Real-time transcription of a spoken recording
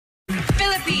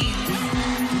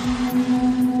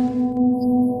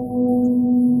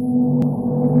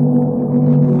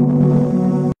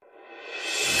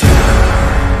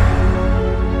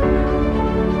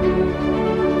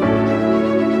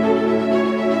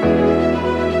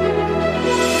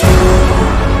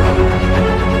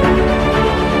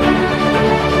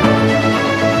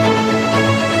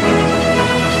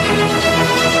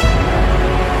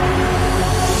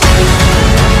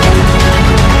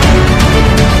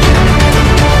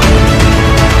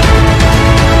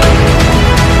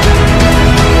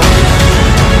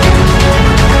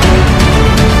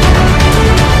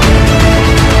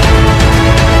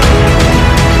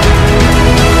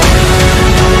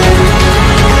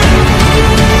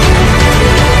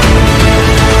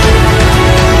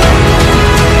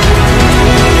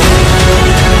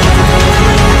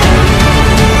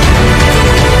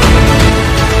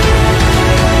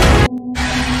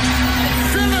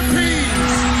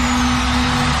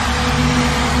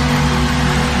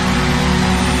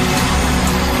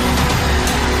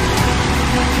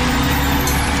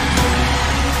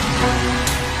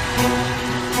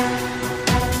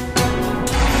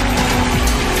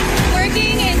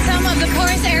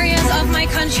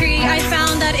my country, I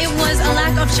found that it was a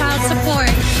lack of child support,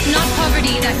 not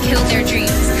poverty, that killed their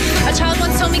dreams. A child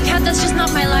once told me, Kat, that's just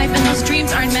not my life, and those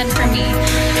dreams aren't meant for me.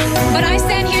 But I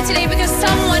stand here today because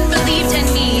someone believed in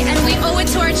me, and we owe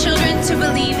it to our children to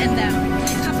believe in them.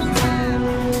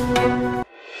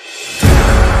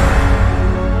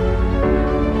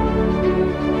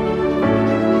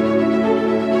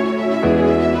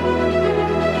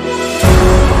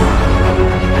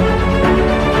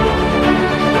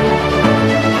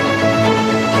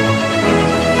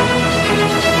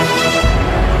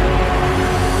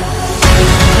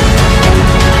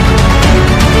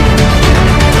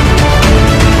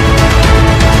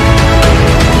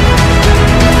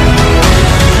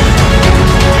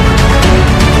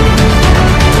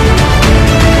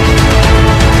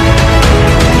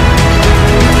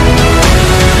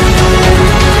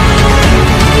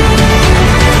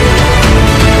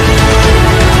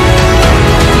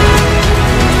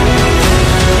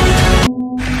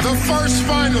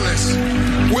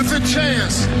 With a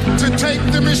chance to take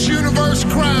the Miss Universe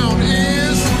crown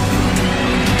is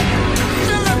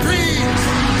Philippines.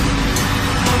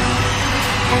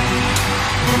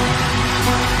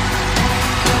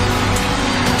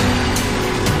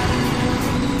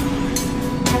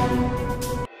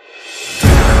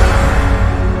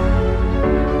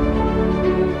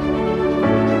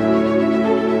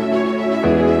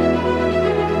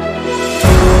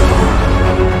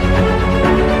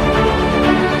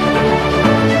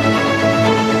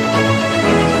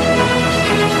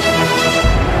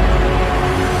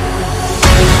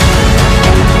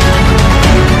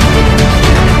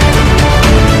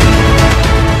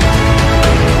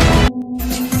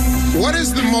 What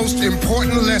is the most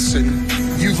important lesson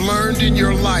you've learned in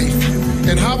your life,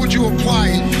 and how would you apply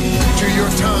it to your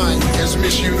time as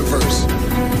Miss Universe?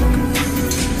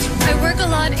 I work a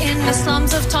lot in the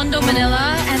slums of Tondo,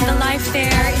 Manila, and the life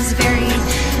there is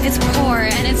it's poor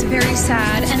and it's very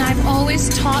sad. And I've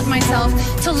always taught myself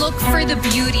to look for the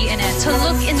beauty in it, to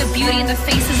look in the beauty in the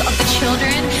faces of the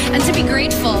children, and to be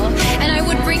grateful. And I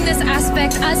would bring this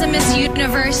aspect as a Miss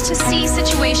Universe to see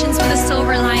situations with a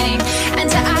silver lining, and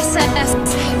to assess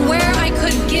where I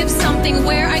could give something,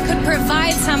 where I could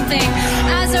provide something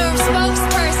as a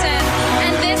spokesperson.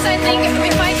 And this, I think,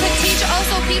 if I could teach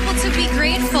also people to be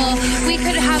grateful, we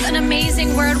could have an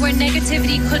amazing world where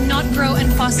negativity could not grow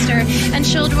and foster, and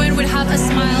children would have a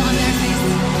smile on their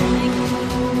faces.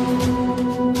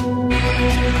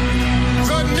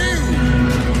 The new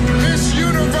Miss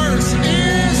Universe is